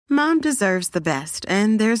Mom deserves the best,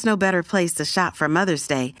 and there's no better place to shop for Mother's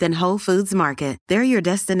Day than Whole Foods Market. They're your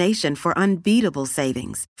destination for unbeatable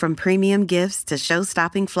savings, from premium gifts to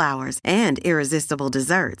show-stopping flowers and irresistible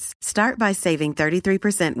desserts. Start by saving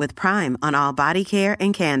 33% with Prime on all body care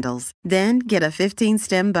and candles. Then get a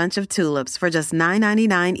 15-stem bunch of tulips for just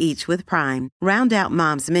 $9.99 each with Prime. Round out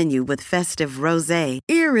Mom's menu with festive rosé,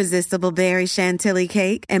 irresistible berry chantilly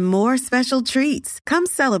cake, and more special treats. Come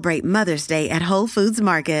celebrate Mother's Day at Whole Foods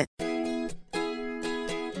Market.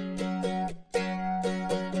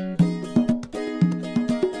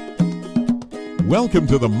 Welcome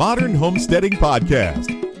to the Modern Homesteading Podcast.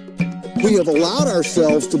 We have allowed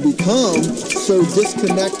ourselves to become so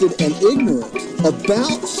disconnected and ignorant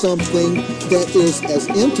about something that is as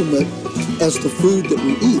intimate as the food that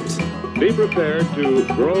we eat. Be prepared to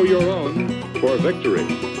grow your own for victory.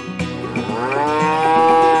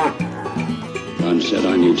 God said,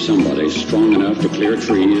 I need somebody strong enough to clear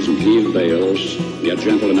trees and heave bales, yet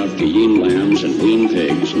gentle enough to yean lambs and wean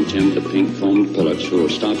pigs and tend the pink-foamed pullets who will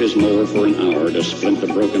stop his mower for an hour to splint the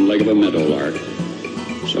broken leg of a meadowlark.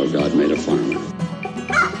 So God made a farmer.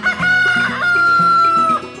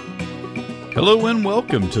 Hello and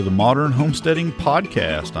welcome to the Modern Homesteading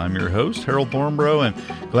Podcast. I'm your host, Harold Thornborough,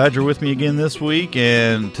 and glad you're with me again this week.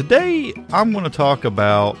 And today I'm going to talk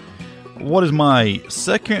about what is my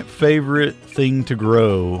second favorite thing to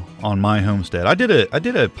grow on my homestead. I did a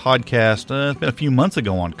podcast, it's been a few months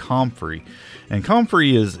ago, on comfrey. And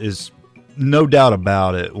comfrey is no doubt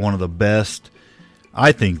about it one of the best,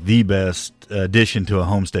 I think the best addition to a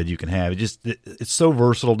homestead you can have. It's so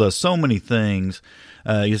versatile, does so many things.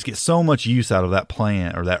 You just get so much use out of that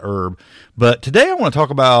plant or that herb. But today I want to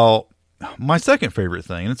talk about my second favorite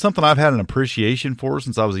thing, and it's something I've had an appreciation for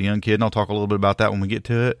since I was a young kid, and I'll talk a little bit about that when we get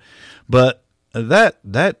to it. But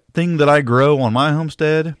that thing that I grow on my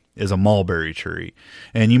homestead is a mulberry tree.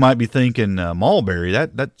 And you might be thinking, mulberry,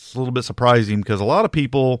 that's a little bit surprising because a lot of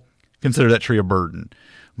people consider that tree a burden.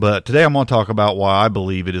 But today I'm going to talk about why I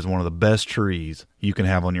believe it is one of the best trees you can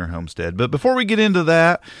have on your homestead. But before we get into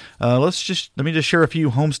that, let me just share a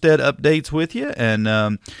few homestead updates with you.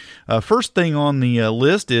 And first thing on the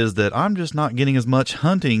list is that I'm just not getting as much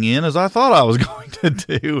hunting in as I thought I was going to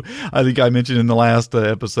do. I think I mentioned in the last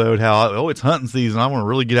episode how, it's hunting season. I want to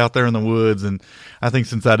really get out there in the woods. And I think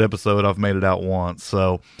since that episode, I've made it out once.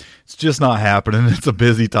 So it's just not happening. It's a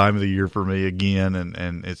busy time of the year for me again.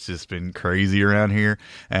 And it's just been crazy around here.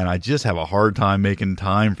 And I just have a hard time making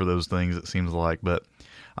time for those things, it seems like. But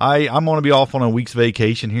I'm going to be off on a week's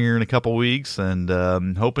vacation here in a couple weeks, and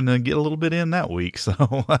hoping to get a little bit in that week.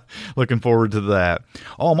 So looking forward to that.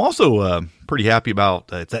 Oh, I'm also pretty happy about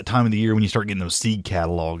it's that time of the year when you start getting those seed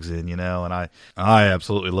catalogs in, and I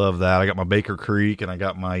absolutely love that. I got my Baker Creek, and I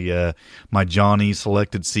got my my Johnny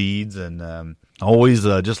selected seeds, and always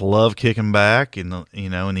just love kicking back in the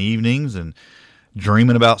in the evenings and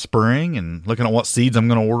dreaming about spring and looking at what seeds I'm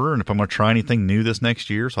going to order and if I'm going to try anything new this next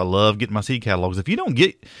year. So I love getting my seed catalogs. If you don't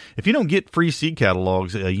get free seed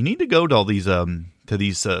catalogs, you need to go to all these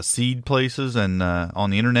seed places and on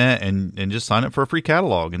the internet and just sign up for a free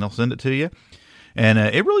catalog, and they'll send it to you. And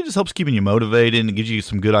it really just helps keeping you motivated and gives you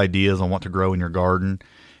some good ideas on what to grow in your garden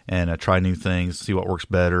and try new things, see what works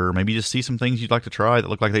better. Maybe just see some things you'd like to try that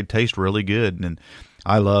look like they taste really good. And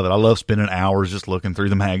I love it. I love spending hours just looking through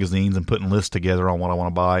the magazines and putting lists together on what I want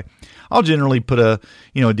to buy. I'll generally put a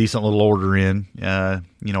decent little order in, right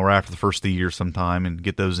after the first of the year sometime and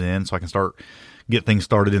get those in so I can get things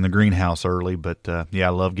started in the greenhouse early. But I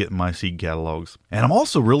love getting my seed catalogs. And I'm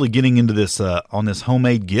also really getting into this on this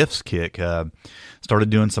homemade gifts kick.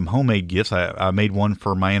 Started doing some homemade gifts. I made one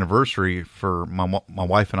for my anniversary, for my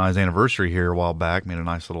wife and I's anniversary here a while back. Made a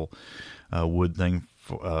nice little wood thing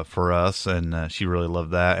for us, and she really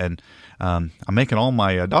loved that. And I'm making all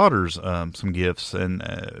my daughters some gifts, and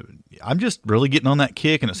I'm just really getting on that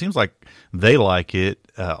kick, and it seems like they like it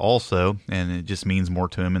also, and it just means more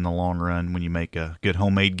to them in the long run when you make a good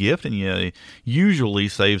homemade gift, and you usually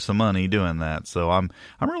save some money doing that. So I'm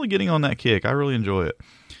really getting on that kick. I really enjoy it.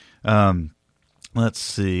 Let's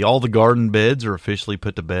see. All the garden beds are officially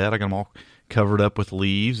put to bed. I got them all covered up with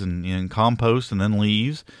leaves and compost and then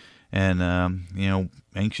leaves. And I'm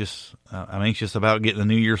anxious about getting the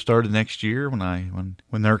new year started next year when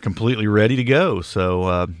they're completely ready to go.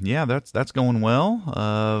 So that's going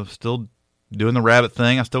well. Still doing the rabbit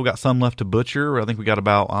thing. I still got some left to butcher. I think we got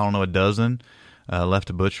about a dozen left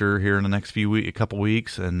to butcher here in the next a couple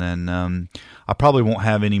weeks, and then I probably won't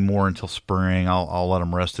have any more until spring. I'll let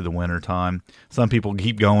them rest through the winter time. Some people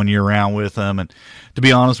keep going year round with them, and to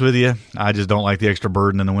be honest with you, I just don't like the extra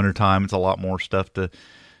burden in the winter time. It's a lot more stuff to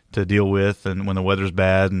to deal with, and when the weather's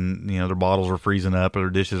bad and their bottles are freezing up or their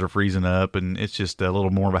dishes are freezing up, and it's just a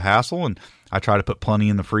little more of a hassle. And I try to put plenty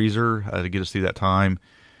in the freezer to get us through that time,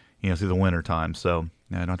 through the winter time. So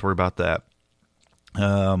I don't have to worry about that.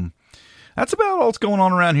 That's about all that's going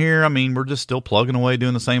on around here. I mean, we're just still plugging away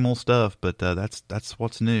doing the same old stuff, but that's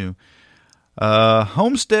what's new.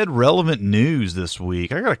 Homestead relevant news this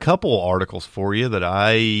week. I got a couple articles for you that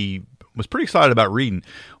I was pretty excited about reading.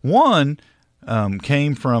 One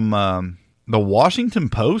came from the Washington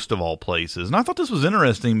Post, of all places, and I thought this was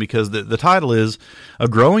interesting because the title is "A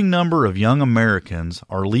Growing Number of Young Americans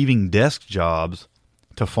Are Leaving Desk Jobs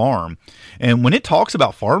to Farm." And when it talks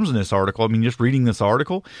about farms in this article, I mean, just reading this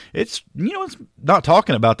article, it's it's not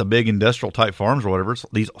talking about the big industrial type farms or whatever. It's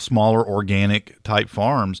these smaller organic type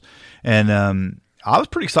farms, and I was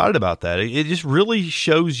pretty excited about that. It just really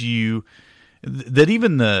shows you that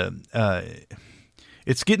even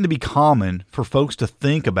it's getting to be common for folks to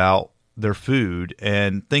think about their food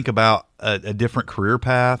and think about a different career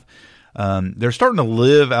path. They're starting to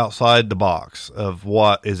live outside the box of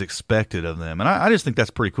what is expected of them. And I just think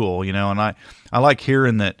that's pretty cool, and I like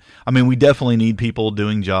hearing that. I mean, we definitely need people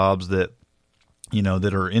doing jobs that,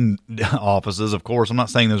 that are in offices. Of course, I'm not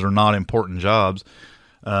saying those are not important jobs.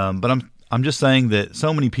 But I'm just saying that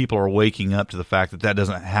so many people are waking up to the fact that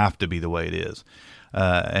doesn't have to be the way it is.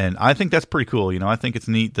 And I think that's pretty cool. I think it's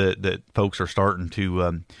neat that folks are starting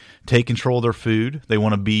to take control of their food. They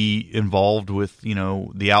want to be involved with,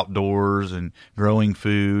 the outdoors and growing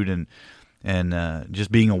food and just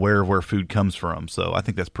being aware of where food comes from. So I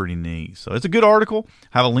think that's pretty neat. So it's a good article.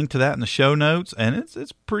 I have a link to that in the show notes, and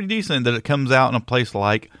it's pretty decent that it comes out in a place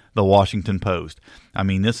like the Washington Post. I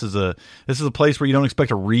mean, this is a place where you don't expect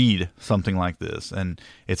to read something like this, and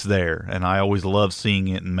it's there. And I always love seeing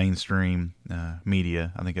it in mainstream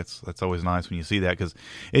media. I think that's always nice when you see that, because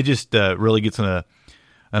it just really gets an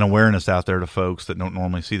awareness out there to folks that don't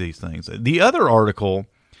normally see these things. The other article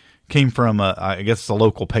came from, I guess it's a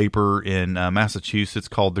local paper in Massachusetts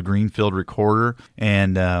called the Greenfield Recorder,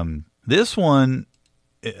 and this one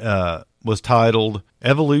was titled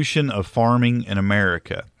 "Evolution of Farming in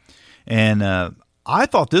America." And I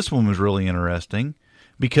thought this one was really interesting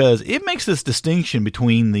because it makes this distinction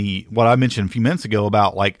between what I mentioned a few minutes ago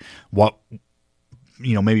about like what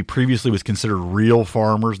maybe previously was considered real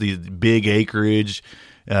farmers, these big acreage,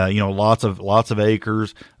 lots of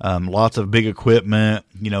acres, lots of big equipment,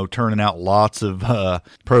 turning out lots of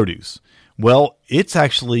produce. Well, it's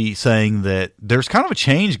actually saying that there's kind of a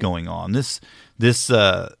change going on. This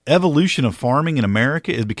evolution of farming in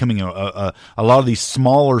America is becoming a lot of these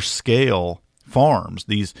smaller scale farms.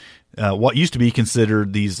 These what used to be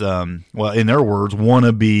considered these, in their words,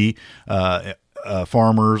 wannabe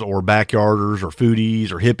farmers or backyarders or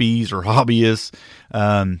foodies or hippies or hobbyists.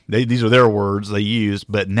 These are their words they used,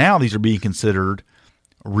 but now these are being considered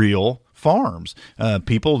real farms.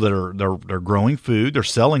 People that they're growing food, they're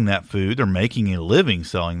selling that food, they're making a living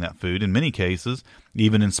selling that food in many cases,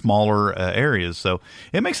 even in smaller areas. So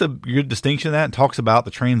it makes a good distinction of that and talks about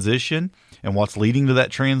the transition and what's leading to that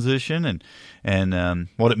transition and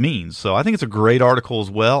what it means. So I think it's a great article as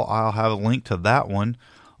well. I'll have a link to that one.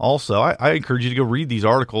 Also, I encourage you to go read these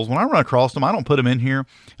articles. When I run across them, I don't put them in here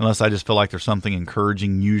unless I just feel like there's something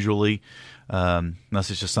encouraging usually, unless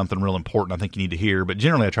it's just something real important I think you need to hear. But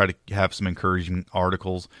generally, I try to have some encouraging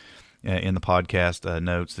articles in the podcast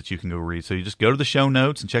notes that you can go read. So you just go to the show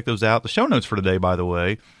notes and check those out. The show notes for today, by the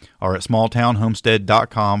way, are at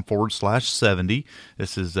smalltownhomestead.com/70.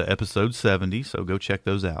 This is episode 70, so go check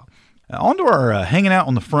those out. On to our Hanging Out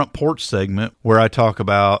on the Front Porch segment, where I talk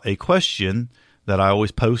about a question that I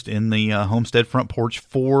always post in the Homestead Front Porch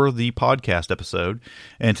for the podcast episode.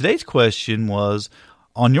 And today's question was,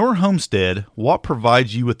 on your homestead, what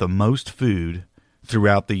provides you with the most food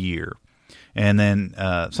throughout the year? And then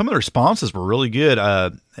some of the responses were really good.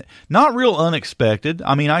 Not real unexpected.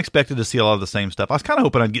 I mean, I expected to see a lot of the same stuff. I was kind of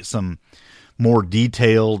hoping I'd get some more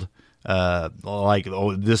detailed,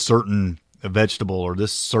 this certain vegetable or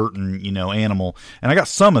this certain, animal. And I got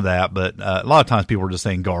some of that, but a lot of times people were just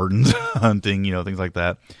saying gardens, hunting, things like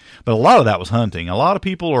that. But a lot of that was hunting. A lot of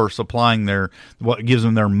people are supplying what gives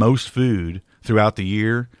them their most food throughout the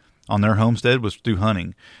year on their homestead was through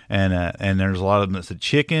hunting. And there's a lot of them that said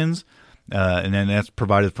chickens, and then that's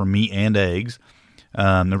provided for meat and eggs.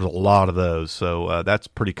 There was a lot of those, so that's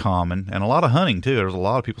pretty common. And a lot of hunting, too. There's a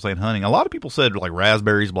lot of people saying hunting. A lot of people said like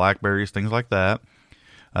raspberries, blackberries, things like that.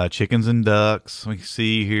 Chickens and ducks. We can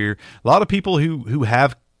see here a lot of people who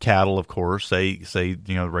have cattle, of course, say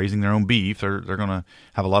raising their own beef. They're going to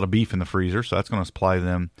have a lot of beef in the freezer, so that's going to supply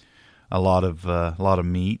them a lot of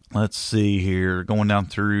meat. Let's see here, going down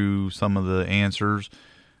through some of the answers.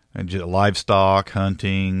 and just livestock,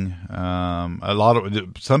 hunting.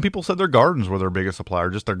 Some people said their gardens were their biggest supplier,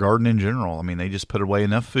 just their garden in general. I mean, they just put away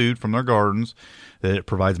enough food from their gardens that it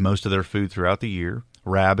provides most of their food throughout the year.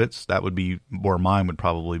 Rabbits, that would be where mine would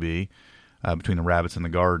probably be, between the rabbits and the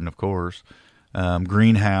garden, of course.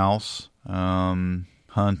 Greenhouse,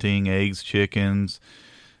 hunting, eggs, chickens,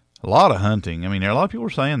 a lot of hunting. I mean, a lot of people are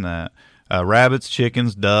saying that. Rabbits,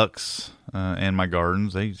 chickens, ducks, and my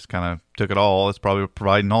gardens, they just kind of took it all. It's probably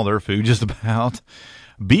providing all their food just about.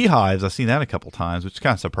 Beehives, I've seen that a couple times, which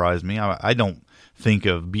kind of surprised me. I don't think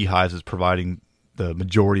of beehives as providing the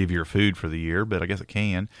majority of your food for the year, but I guess it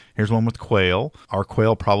can. Here's one with quail. Our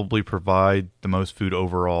quail probably provide the most food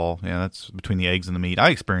overall. Yeah, that's between the eggs and the meat. I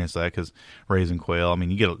experienced that because raising quail, I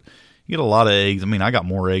mean, you get a lot of eggs. I mean, I got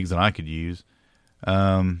more eggs than I could use.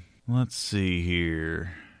 Let's see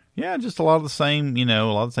here. Yeah, just a lot of the same, a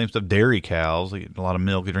lot of the same stuff. Dairy cows, they get a lot of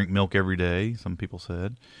milk. They drink milk every day, some people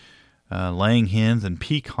said. Laying hens and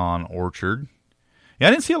pecan orchard. Yeah,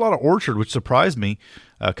 I didn't see a lot of orchard, which surprised me.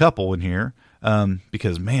 A couple in here.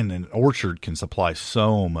 Because, man, an orchard can supply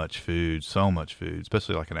so much food,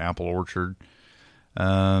 especially like an apple orchard.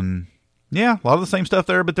 Yeah, a lot of the same stuff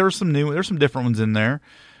there, but there's some different ones in there.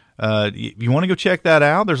 If you want to go check that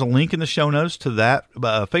out, there's a link in the show notes to that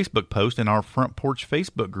Facebook post in our Front Porch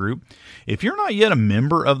Facebook group. If you're not yet a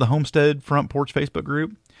member of the Homestead Front Porch Facebook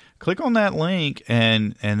group, click on that link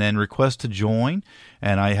and then request to join.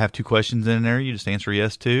 And I have 2 questions in there. You just answer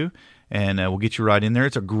yes to, and we'll get you right in there.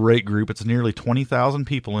 It's a great group. It's nearly 20,000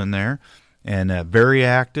 people in there, and very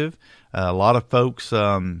active. A lot of folks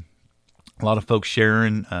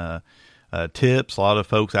sharing tips, a lot of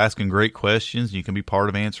folks asking great questions. You can be part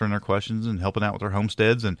of answering their questions and helping out with their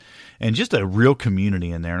homesteads, and just a real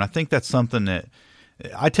community in there. And I think that's something that,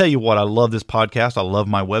 I tell you what, I love this podcast. I love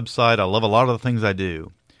my website. I love a lot of the things I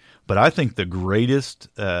do. But I think the greatest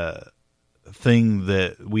thing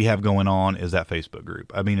that we have going on is that Facebook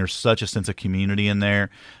group. I mean, there's such a sense of community in there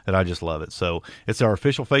that I just love it. So it's our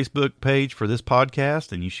official Facebook page for this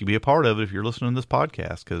podcast, and you should be a part of it if you're listening to this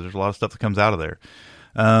podcast, because there's a lot of stuff that comes out of there.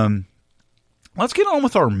 Let's get on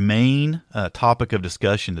with our main topic of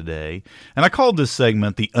discussion today. And I called this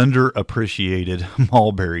segment the Underappreciated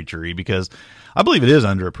Mulberry Tree, because I believe it is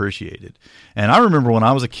underappreciated. And I remember when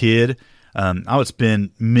I was a kid, I would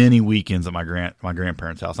spend many weekends at my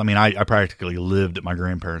grandparents' house. I mean, I practically lived at my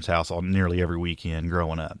grandparents' house on nearly every weekend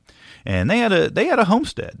growing up. And they had a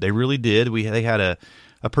homestead. They really did. They had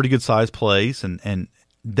a pretty good sized place, and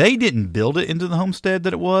they didn't build it into the homestead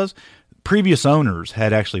that it was. Previous owners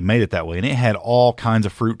had actually made it that way, and it had all kinds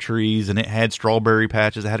of fruit trees, and it had strawberry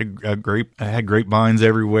patches. It had grapevines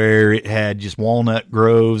everywhere. It had just walnut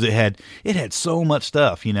groves. It had so much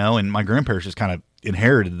stuff, and my grandparents just kind of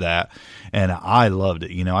inherited that, and I loved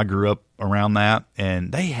it. I grew up around that,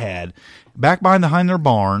 and they had, back behind their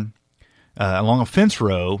barn, along a fence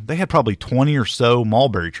row, they had probably 20 or so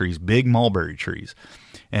mulberry trees, big mulberry trees.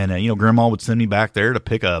 And, Grandma would send me back there to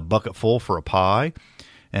pick a bucket full for a pie.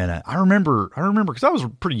 And I remember because I was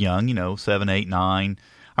pretty young, 7, 8, 9.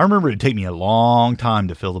 I remember it'd take me a long time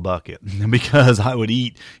to fill the bucket because I would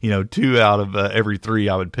eat, 2 out of every 3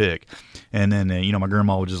 I would pick. And then, my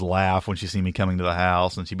grandma would just laugh when she see me coming to the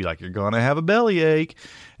house, and she'd be like, "You're going to have a bellyache."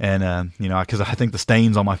 And, because I think the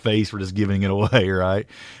stains on my face were just giving it away, right?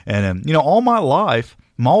 And, all my life,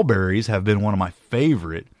 mulberries have been one of my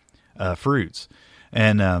favorite fruits.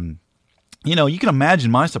 And, you can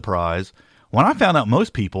imagine my surprise when I found out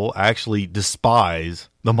most people actually despise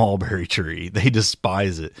the mulberry tree. They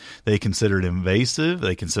despise it. They consider it invasive.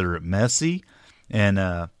 They consider it messy. And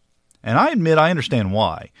I admit I understand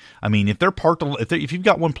why. I mean, if you've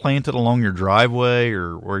got one planted along your driveway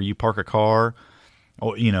or where you park a car,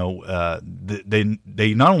 they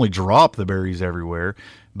not only drop the berries everywhere,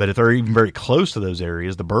 but if they're even very close to those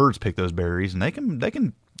areas, the birds pick those berries, and they can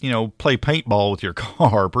play paintball with your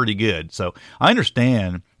car pretty good. So I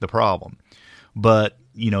understand the problem. But,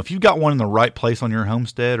 if you've got one in the right place on your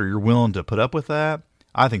homestead, or you're willing to put up with that,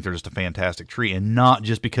 I think they're just a fantastic tree, and not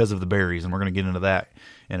just because of the berries. And we're going to get into that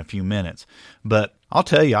in a few minutes. But I'll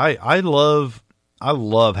tell you, I love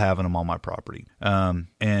having them on my property.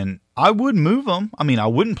 And I would move them. I mean, I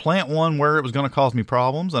wouldn't plant one where it was going to cause me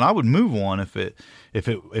problems, and I would move one if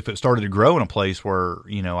it started to grow in a place where,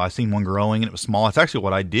 I seen one growing and it was small. It's actually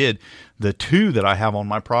what I did. The 2 that I have on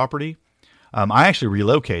my property, I actually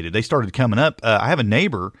relocated. They started coming up. I have a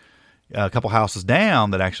neighbor a couple houses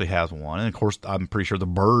down that actually has one. And of course, I'm pretty sure the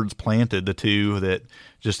birds planted the 2 that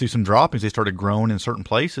just through some droppings, they started growing in certain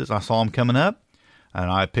places. I saw them coming up,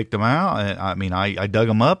 and I picked them out. And I dug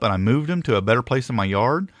them up, and I moved them to a better place in my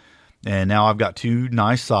yard. And now I've got 2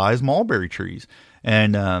 nice sized mulberry trees.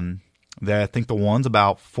 And I think the one's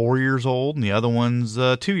about 4 years old, and the other one's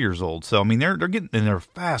 2 years old. So I mean, they're a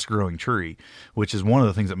fast growing tree, which is one of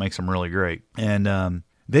the things that makes them really great. And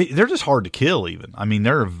they're just hard to kill. Even I mean,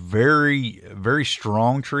 they're a very, very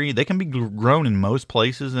strong tree. They can be grown in most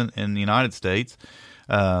places in the United States,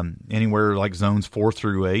 anywhere like zones 4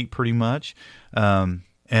 through 8, pretty much. And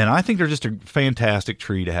I think they're just a fantastic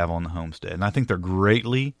tree to have on the homestead, and I think they're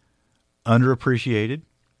greatly underappreciated.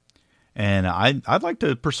 And I'd like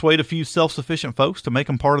to persuade a few self-sufficient folks to make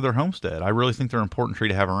them part of their homestead. I really think they're an important tree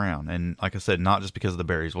to have around. And like I said, not just because of the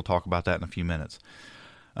berries. We'll talk about that in a few minutes.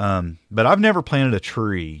 But I've never planted a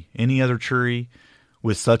tree, any other tree,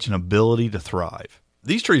 with such an ability to thrive.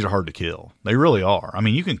 These trees are hard to kill. They really are. I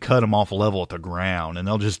mean, you can cut them off a level at the ground, and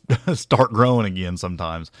they'll just start growing again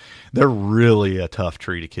sometimes. They're really a tough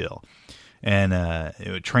tree to kill. And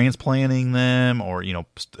transplanting them, or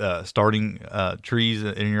starting trees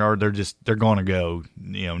in your yard, they're going to go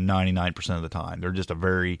 99% of the time. They're just a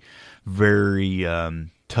very, very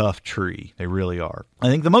tough tree. They really are. I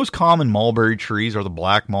think the most common mulberry trees are the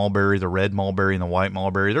black mulberry, the red mulberry, and the white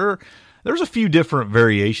mulberry. There's a few different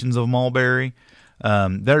variations of mulberry.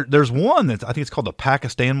 There's one that I think it's called the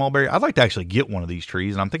Pakistan mulberry. I'd like to actually get one of these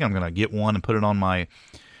trees, and I'm thinking I'm going to get one and put it on my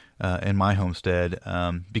in my homestead,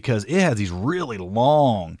 because it has these really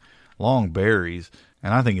long berries,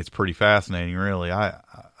 and I think it's pretty fascinating, really.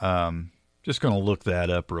 Just going to look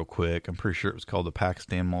that up real quick. I'm pretty sure it was called the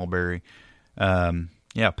Pakistan mulberry.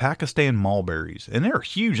 Pakistan mulberries, and they're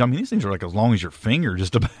huge. I mean, these things are like as long as your finger,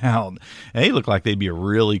 just about. And they look like they'd be a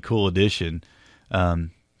really cool addition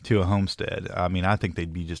to a homestead. I mean, I think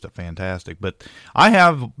they'd be just a fantastic. But I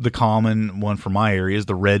have the common one for my area is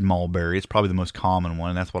the red mulberry. It's probably the most common one,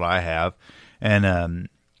 and that's what I have. And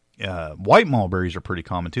white mulberries are pretty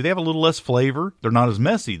common too. They have a little less flavor. They're not as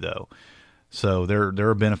messy though, so they're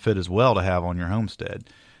a benefit as well to have on your homestead.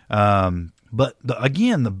 But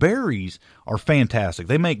again, the berries are fantastic.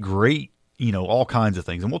 They make great, all kinds of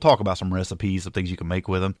things, and we'll talk about some recipes of things you can make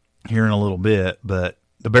with them here in a little bit. But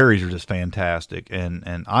the berries are just fantastic, and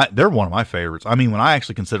they're one of my favorites. I mean, when I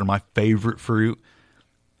actually consider my favorite fruit,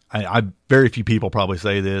 I very few people probably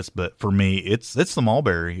say this, but for me, it's the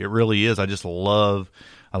mulberry. It really is. I love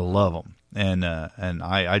them, and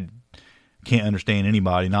I can't understand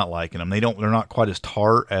anybody not liking them. They're not quite as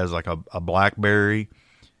tart as like a blackberry.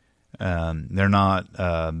 They're not.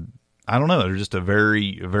 I don't know. They're just a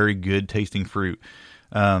very, very good tasting fruit.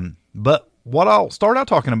 But what I'll start out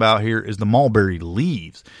talking about here is the mulberry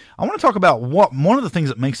leaves. I want to talk about one of the things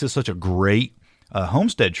that makes this such a great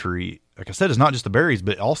homestead tree. Like I said, is not just the berries,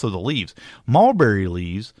 but also the leaves. Mulberry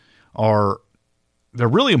leaves they're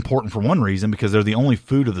really important for one reason, because they're the only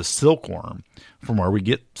food of the silkworm, from where we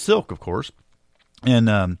get silk, of course.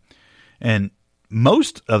 And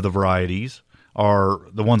most of the varieties are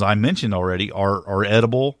the ones I mentioned already are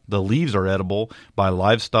edible. The leaves are edible by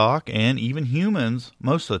livestock and even humans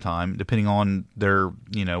most of the time, depending on their,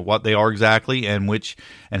 what they are exactly and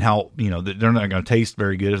how, they're not going to taste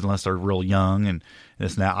very good unless they're real young. And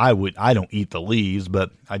this now I don't eat the leaves,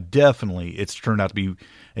 but it's turned out to be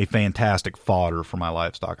a fantastic fodder for my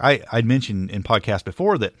livestock. I'd mentioned in podcasts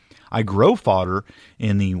before that I grow fodder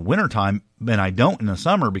in the wintertime and I don't in the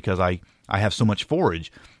summer because I have so much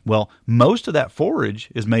forage. Well, most of that forage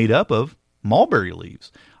is made up of mulberry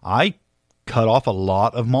leaves. I cut off a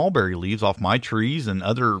lot of mulberry leaves off my trees and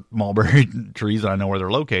other mulberry trees that I know where they're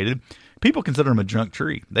located. People consider them a junk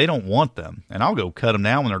tree. They don't want them. And I'll go cut them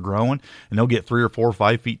down when they're growing, and they'll get 3 or 4 or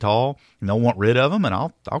 5 feet tall, and they'll want rid of them, and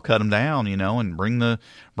I'll cut them down, and bring the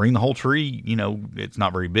whole tree, it's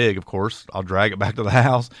not very big, of course. I'll drag it back to the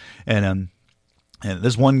house. And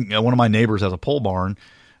this one of my neighbors has a pole barn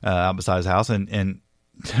out beside his house, and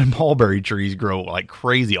mulberry trees grow like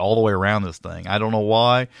crazy all the way around this thing. I don't know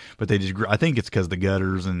why, but they just grow. I think it's because the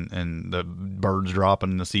gutters and the birds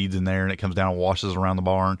dropping the seeds in there, and it comes down and washes around the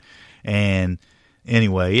barn. And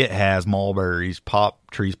anyway, it has mulberries,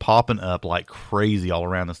 trees popping up like crazy all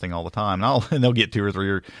around this thing all the time. And they'll get 2 or 3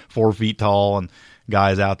 or 4 feet tall, and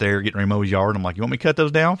guys out there getting ready to mow his yard. And I'm like, you want me to cut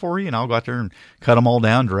those down for you? And I'll go out there and cut them all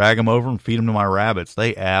down, drag them over, and feed them to my rabbits.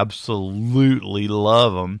 They absolutely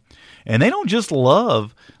love them. And they don't just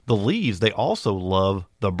love the leaves, they also love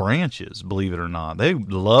the branches, believe it or not. They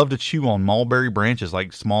love to chew on mulberry branches,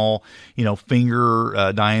 like small,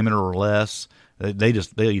 finger diameter or less. They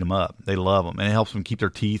eat them up. They love them. And it helps them keep their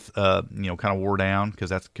teeth, kind of wore down, because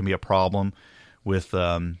that can be a problem with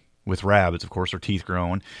rabbits, of course, their teeth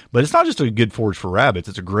growing. But it's not just a good forage for rabbits.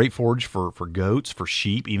 It's a great forage for goats, for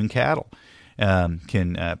sheep, even cattle. Part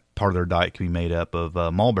of their diet can be made up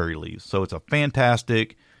of mulberry leaves. So it's a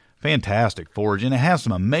fantastic fantastic forage, and it has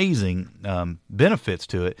some amazing benefits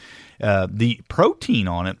to it. The protein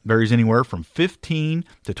on it varies anywhere from 15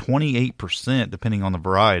 to 28%, depending on the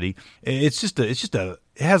variety. It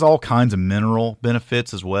has all kinds of mineral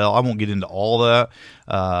benefits as well. I won't get into all that.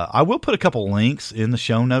 I will put a couple links in the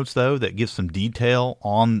show notes, though, that give some detail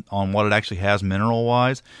on what it actually has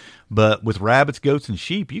mineral-wise. But with rabbits, goats, and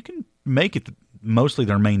sheep, you can make it mostly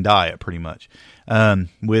their main diet, pretty much.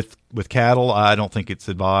 With cattle, I don't think it's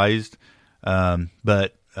advised,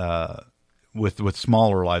 but with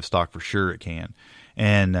smaller livestock, for sure it can.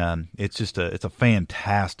 And it's a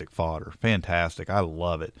fantastic fodder, fantastic. I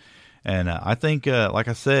love it. And I think, like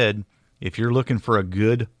I said, if you're looking for a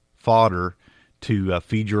good fodder to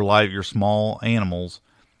feed your small animals,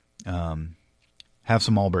 have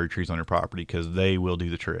some mulberry trees on your property, because they will do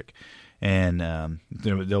the trick, and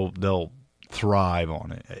they'll thrive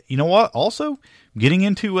on it. You know what? Also, getting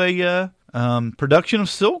into a production of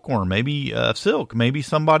silkworm, maybe silk. Maybe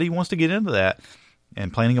somebody wants to get into that,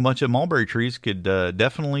 and planting a bunch of mulberry trees could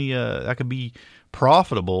definitely that could be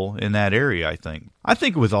profitable in that area. I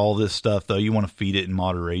think with all this stuff, though, you want to feed it in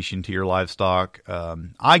moderation to your livestock.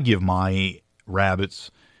 I give my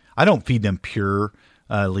rabbits, I don't feed them pure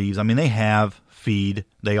leaves. I mean, they have feed.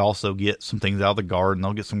 They also get some things out of the garden.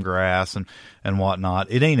 They'll get some grass and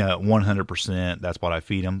whatnot. It ain't a 100% that's what I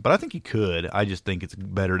feed them, but I think you could. I just think it's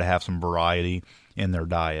better to have some variety in their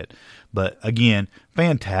diet. But again,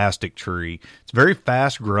 fantastic tree. It's a very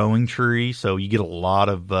fast growing tree, so you get a lot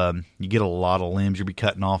of limbs you'll be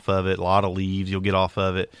cutting off of it, a lot of leaves you'll get off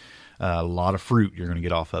of it, a lot of fruit you're going to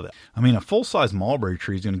get off of it. I mean, a full size mulberry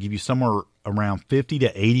tree is going to give you somewhere around 50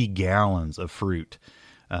 to 80 gallons of fruit.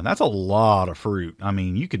 That's a lot of fruit. I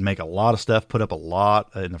mean, you could make a lot of stuff, put up a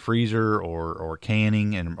lot in the freezer or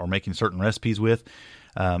canning or making certain recipes with.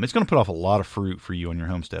 It's going to put off a lot of fruit for you on your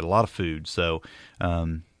homestead, a lot of food. So,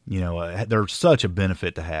 they're such a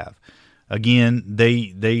benefit to have. Again,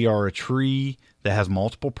 they are a tree that has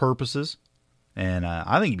multiple purposes. And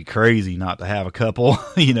I think it'd be crazy not to have a couple,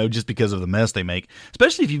 just because of the mess they make,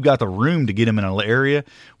 especially if you've got the room to get them in an area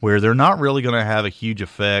where they're not really going to have a huge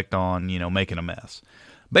effect on, making a mess.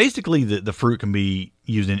 Basically, the fruit can be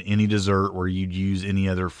used in any dessert where you'd use any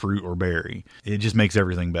other fruit or berry. It just makes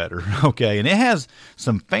everything better, okay? And it has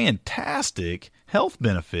some fantastic health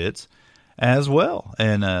benefits as well.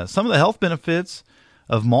 And some of the health benefits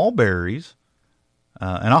of mulberries,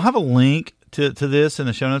 and I'll have a link to this in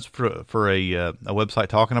the show notes for a website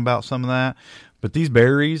talking about some of that. But these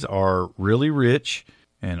berries are really rich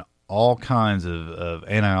in all kinds of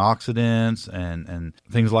antioxidants and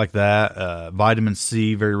things like that. Vitamin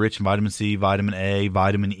C, very rich in vitamin C, vitamin A,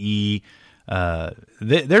 vitamin E.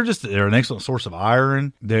 They're an excellent source of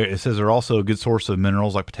iron. It says they're also a good source of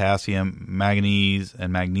minerals like potassium, manganese,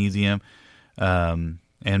 and magnesium, and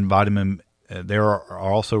vitamin. They are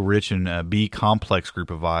also rich in B complex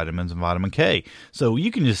group of vitamins and vitamin K. So you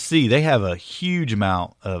can just see they have a huge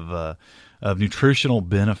amount of nutritional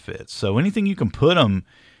benefits. So anything you can put them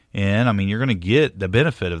in, I mean, you're going to get the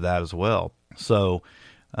benefit of that as well. So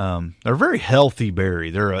they're a very healthy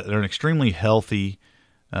berry. They're an extremely healthy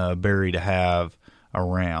berry to have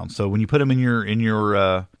around. So when you put them in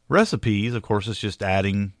your recipes, of course, it's just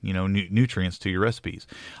adding nutrients to your recipes.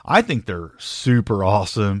 I think they're super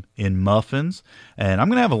awesome in muffins, and I'm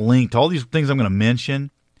going to have a link to all these things I'm going to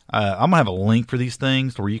mention. I'm going to have a link for these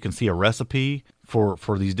things where you can see a recipe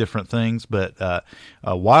for these different things. But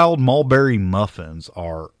wild mulberry muffins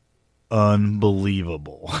are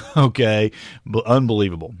unbelievable. Okay,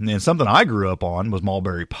 unbelievable. And something I grew up on was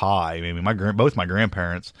mulberry pie. I mean, both my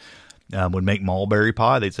grandparents would make mulberry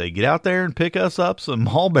pie. They'd say, "Get out there and pick us up some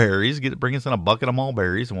mulberries. Bring us in a bucket of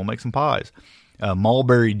mulberries, and we'll make some pies."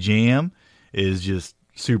 Mulberry jam is just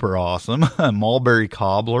super awesome. Mulberry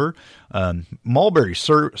cobbler, mulberry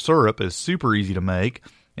syrup is super easy to make,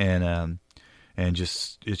 and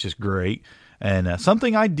it's just great. And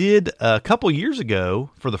something I did a couple years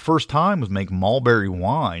ago for the first time was make mulberry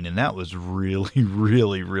wine, and that was really,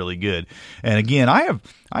 really, really good. And again, I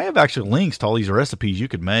have actually links to all these recipes you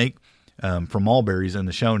could make from mulberries in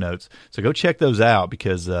the show notes. So go check those out,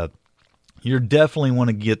 because you're definitely want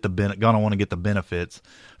to get the benefits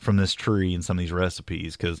from this tree and some of these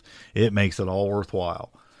recipes, because it makes it all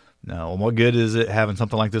worthwhile. Now, what good is it having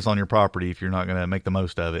something like this on your property if you're not going to make the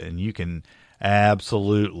most of it? And you can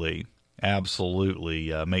absolutely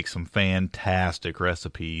make some fantastic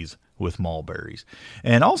recipes with mulberries.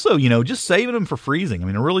 And also, just saving them for freezing. I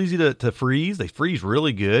mean, they're real easy to freeze. They freeze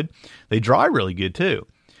really good. They dry really good too.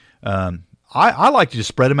 I like to just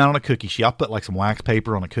spread them out on a cookie sheet. I'll put like some wax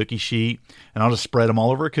paper on a cookie sheet, and I'll just spread them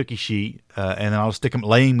all over a cookie sheet, and then I'll stick them,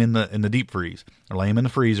 lay them in the deep freeze, or lay them in the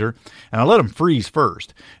freezer, and I let them freeze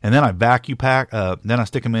first, and then I vacuum pack. Then I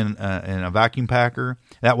stick them in a vacuum packer.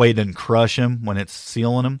 That way, it doesn't crush them when it's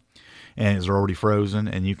sealing them, and it's already frozen.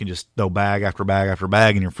 And you can just throw bag after bag after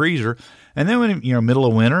bag in your freezer. And then when middle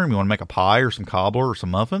of winter, and you want to make a pie or some cobbler or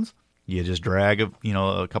some muffins, you just drag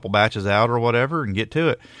a couple batches out or whatever and get to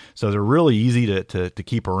it. So they're really easy to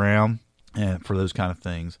keep around for those kind of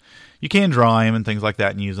things. You can dry them and things like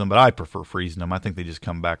that and use them, but I prefer freezing them. I think they just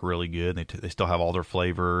come back really good. They still have all their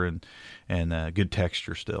flavor and good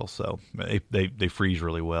texture still. So they freeze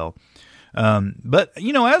really well. But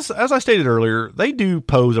as I stated earlier, they do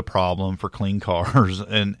pose a problem for clean cars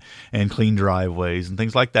and clean driveways and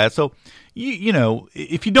things like that. So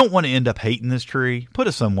if you don't want to end up hating this tree, put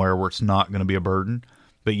it somewhere where it's not going to be a burden,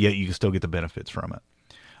 but yet you can still get the benefits from it.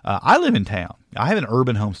 I live in town. I have an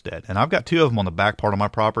urban homestead, and I've got 2 of them on the back part of my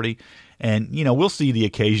property. And, we'll see the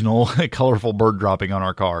occasional colorful bird dropping on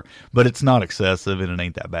our car, but it's not excessive and it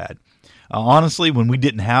ain't that bad. Honestly, when we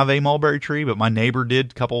didn't have a mulberry tree, but my neighbor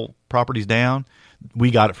did a couple properties down,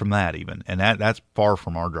 we got it from that even. And that's far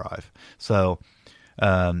from our drive. So,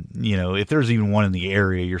 if there's even one in the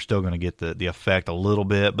area, you're still going to get the effect a little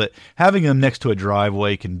bit. But having them next to a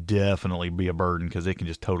driveway can definitely be a burden because it can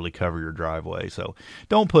just totally cover your driveway. So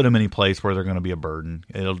don't put them any place where they're going to be a burden.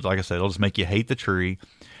 Like I said, it'll just make you hate the tree.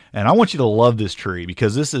 And I want you to love this tree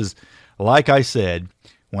because this is, like I said,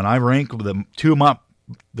 when I rank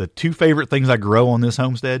the 2 favorite things I grow on this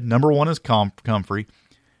homestead, number 1 is comfrey,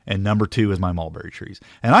 and number 2 is my mulberry trees.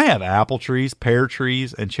 And I have apple trees, pear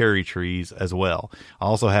trees, and cherry trees as well. I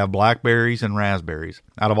also have blackberries and raspberries.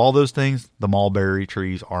 Out of all those things, the mulberry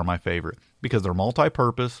trees are my favorite because they're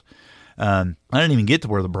multi-purpose. I didn't even get to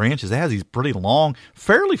where the branches. It has these pretty long,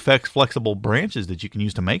 fairly flexible branches that you can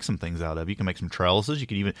use to make some things out of. You can make some trellises. You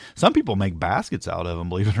can even, some people make baskets out of them,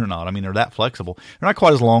 believe it or not. I mean, they're that flexible. They're not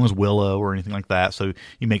quite as long as willow or anything like that, so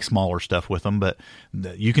you make smaller stuff with them, but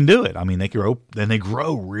you can do it. I mean, they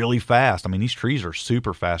grow really fast. I mean, these trees are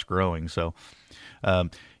super fast growing, so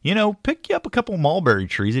pick you up a couple mulberry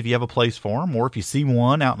trees if you have a place for them, or if you see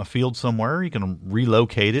one out in a field somewhere, you can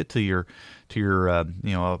relocate it to your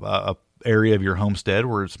a area of your homestead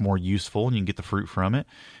where it's more useful and you can get the fruit from it,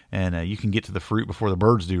 and you can get to the fruit before the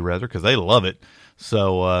birds do, rather, because they love it.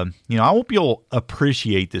 So I hope you'll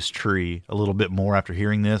appreciate this tree a little bit more after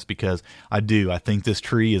hearing this, because I think this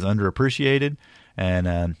tree is underappreciated,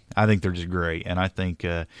 and I think they're just great. And I think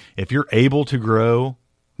if you're able to grow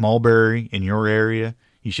mulberry in your area,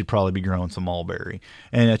 you should probably be growing some mulberry.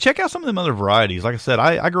 And check out some of them other varieties. Like I said,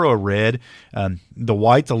 I grow a red. The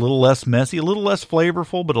white's a little less messy, a little less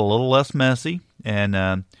flavorful, but a little less messy,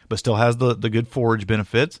 and but still has the good forage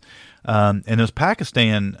benefits. And those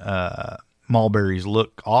Pakistan mulberries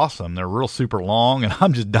look awesome. They're real super long, and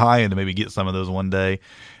I'm just dying to maybe get some of those one day.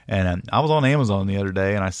 And I was on Amazon the other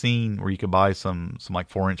day, and I seen where you could buy some like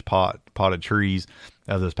 4-inch potted trees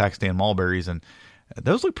of those Pakistan mulberries, and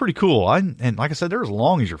those look pretty cool. And like I said, they're as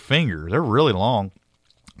long as your finger. They're really long,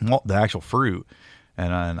 the actual fruit.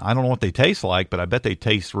 And I don't know what they taste like, but I bet they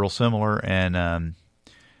taste real similar. And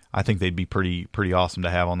I think they'd be pretty awesome to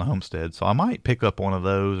have on the homestead. So I might pick up one of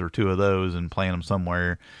those or 2 of those and plant them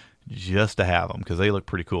somewhere just to have them, because they look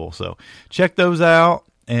pretty cool. So check those out.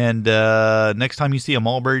 And next time you see a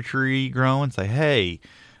mulberry tree growing, say, hey,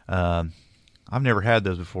 I've never had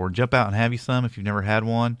those before. Jump out and have you some if you've never had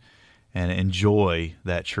one. And enjoy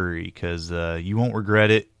that tree, because you won't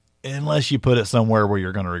regret it unless you put it somewhere where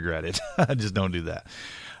you're going to regret it. Just don't do that.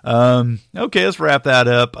 Okay, let's wrap that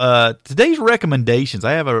up. Today's recommendations.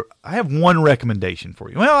 I have one recommendation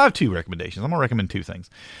for you. Well, I have 2 recommendations. I'm going to recommend 2 things.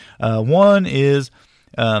 One is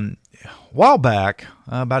a while back,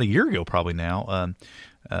 about a year ago probably now,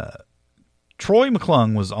 Troy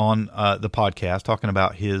McClung was on the podcast talking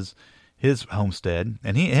about his homestead,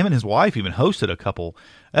 and him and his wife even hosted a couple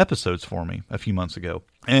episodes for me a few months ago.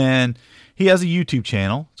 And he has a YouTube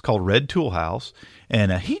channel. It's called Red Tool House, and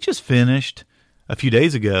he just finished a few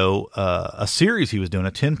days ago a series he was doing,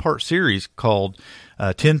 a 10-part series called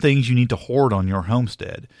 10 Things You Need to Hoard on Your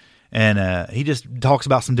Homestead. And he just talks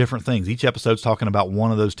about some different things. Each episode's talking about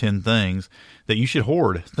one of those 10 things that you should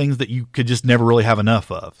hoard, things that you could just never really have enough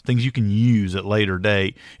of, things you can use at later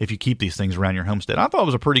date if you keep these things around your homestead. I thought it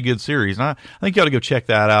was a pretty good series, and I think you ought to go check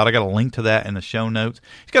that out. I got a link to that in the show notes.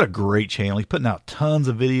 He's got a great channel. He's putting out tons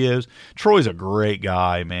of videos. Troy's a great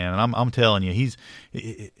guy, man, and I'm telling you,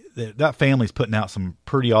 that family's putting out some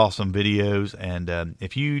pretty awesome videos. And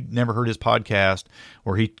if you never heard his podcast,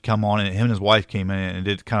 where he come on and him and his wife came in and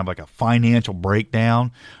did kind of like a financial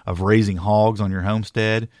breakdown of raising hogs on your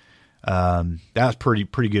homestead. That's pretty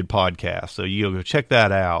good podcast. So you go check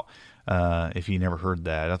that out. If you never heard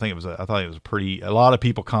that, I thought it was a lot of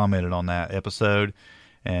people commented on that episode,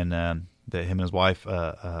 and that him and his wife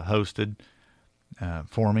hosted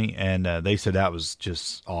for me, and they said that was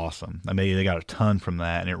just awesome. I mean, they got a ton from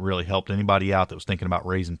that, and it really helped anybody out that was thinking about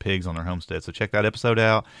raising pigs on their homestead. So check that episode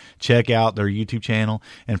out. Check out their YouTube channel,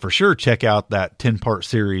 and for sure check out that 10-part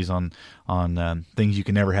series on things you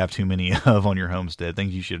can never have too many of on your homestead,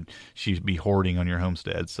 things you should be hoarding on your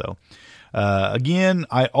homestead. So again,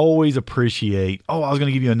 I always appreciate. I was going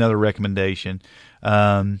to give you another recommendation.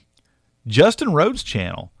 Justin Rhodes'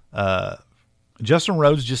 channel. Justin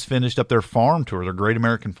Rhodes just finished up their farm tour, their Great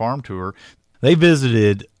American Farm Tour. They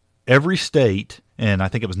visited every state, and I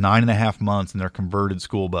think it was 9.5 months in their converted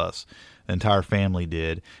school bus. The entire family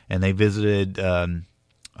did, and they visited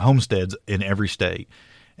homesteads in every state,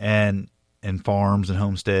 and farms and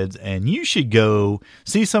homesteads. And you should go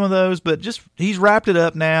see some of those. But just he's wrapped it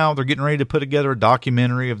up now. They're getting ready to put together a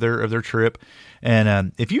documentary of their trip.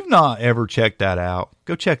 And if you've not ever checked that out,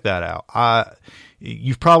 go check that out.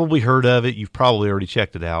 You've probably heard of it. You've probably already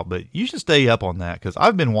checked it out, but you should stay up on that because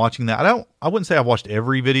I've been watching that. I wouldn't say I've watched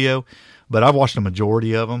every video, but I've watched a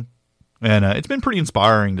majority of them, and it's been pretty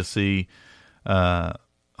inspiring to see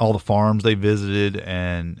all the farms they visited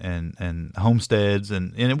and homesteads,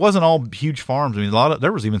 and it wasn't all huge farms. I mean,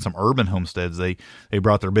 there was even some urban homesteads they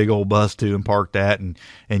brought their big old bus to and parked at, and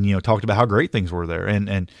talked about how great things were there.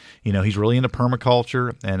 And he's really into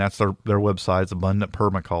permaculture, and that's their website. It's Abundant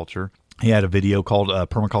Permaculture. He had a video called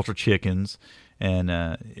Permaculture Chickens,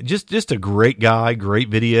 and just a great guy,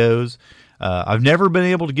 great videos. I've never been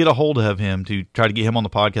able to get a hold of him to try to get him on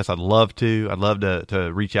the podcast. I'd love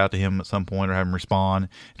to reach out to him at some point or have him respond,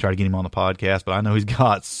 try to get him on the podcast. But I know he's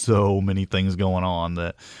got so many things going on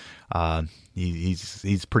that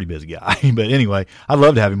he's a pretty busy guy. But anyway, I'd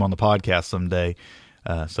love to have him on the podcast someday.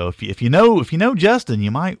 So if you know Justin, you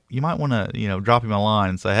might want to drop him a line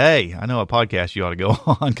and say, hey, I know a podcast you ought to go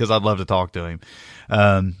on, because I'd love to talk to him.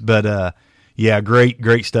 Yeah,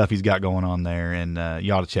 great stuff he's got going on there, and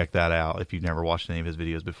you ought to check that out if you've never watched any of his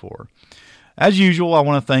videos before. As usual, I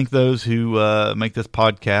want to thank those who make this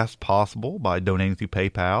podcast possible by donating through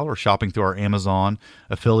PayPal or shopping through our Amazon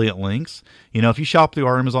affiliate links. If you shop through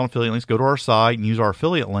our Amazon affiliate links, go to our site and use our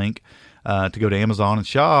affiliate link to go to Amazon and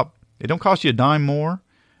shop. It don't cost you a dime more,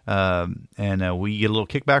 and we get a little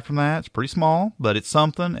kickback from that. It's pretty small, but it's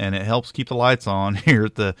something, and it helps keep the lights on here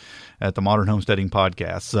at the Modern Homesteading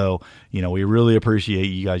Podcast. So, we really appreciate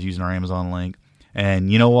you guys using our Amazon link.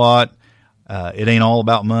 And you know what? It ain't all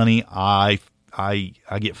about money. I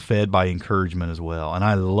get fed by encouragement as well, and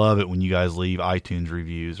I love it when you guys leave iTunes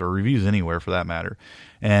reviews or reviews anywhere for that matter.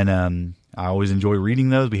 And I always enjoy reading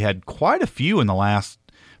those. We had quite a few in the last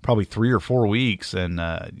probably 3 or 4 weeks, and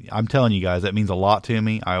I'm telling you guys, that means a lot to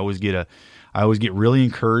me. I always get really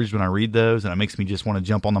encouraged when I read those, and it makes me just want to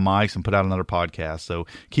jump on the mics and put out another podcast. So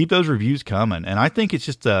keep those reviews coming, and I think it's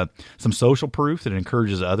just some social proof that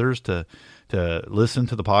encourages others to listen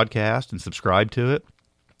to the podcast and subscribe to it,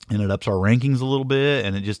 and it ups our rankings a little bit,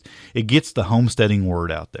 and it gets the homesteading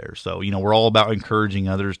word out there. So we're all about encouraging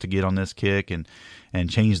others to get on this kick and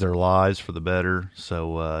change their lives for the better.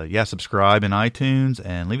 So, subscribe in iTunes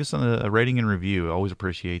and leave us a rating and review. I always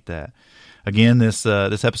appreciate that. Again, this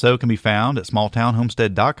episode can be found at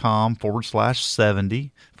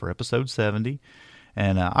smalltownhomestead.com/70 for episode 70.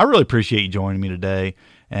 And I really appreciate you joining me today.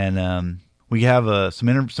 And we have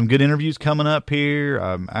some good interviews coming up here.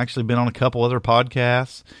 I've actually been on a couple other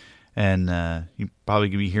podcasts, and you probably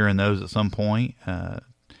going to be hearing those at some point.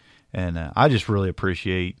 And I just really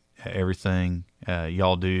appreciate everything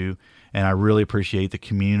y'all do, and I really appreciate the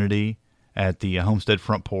community at the Homestead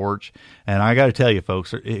Front Porch. And I got to tell you,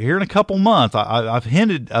 folks, here in a couple months, I've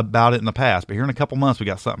hinted about it in the past, but here in a couple months, we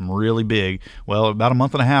got something really big. Well, about a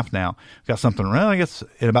month and a half now, we got something. Well, I guess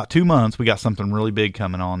in about 2 months, we got something really big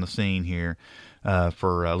coming on the scene here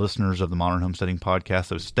for listeners of the Modern Homesteading Podcast.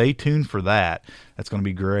 So stay tuned for that. That's going to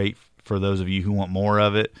be great for those of you who want more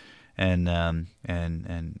of it, and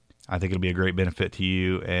I think it'll be a great benefit to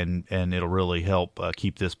you, and it'll really help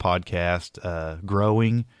keep this podcast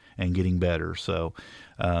growing and getting better. So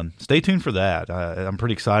stay tuned for that. I'm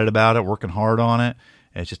pretty excited about it, working hard on it.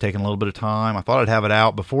 It's just taking a little bit of time. I thought I'd have it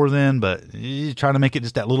out before then, but trying to make it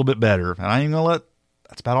just that little bit better. And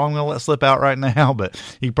that's about all I'm going to let slip out right now, but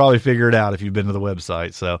you can probably figure it out if you've been to the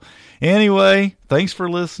website. So anyway, thanks for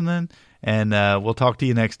listening, and we'll talk to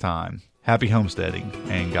you next time. Happy homesteading,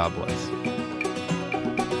 and God bless.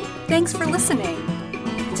 Thanks for listening.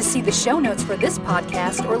 To see the show notes for this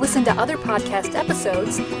podcast or listen to other podcast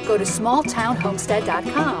episodes, go to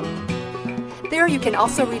smalltownhomestead.com. There you can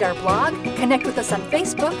also read our blog, connect with us on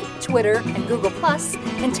Facebook, Twitter, and Google+,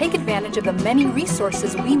 and take advantage of the many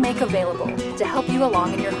resources we make available to help you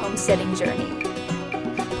along in your homesteading journey.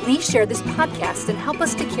 Please share this podcast and help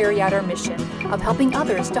us to carry out our mission of helping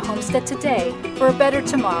others to homestead today for a better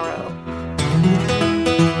tomorrow.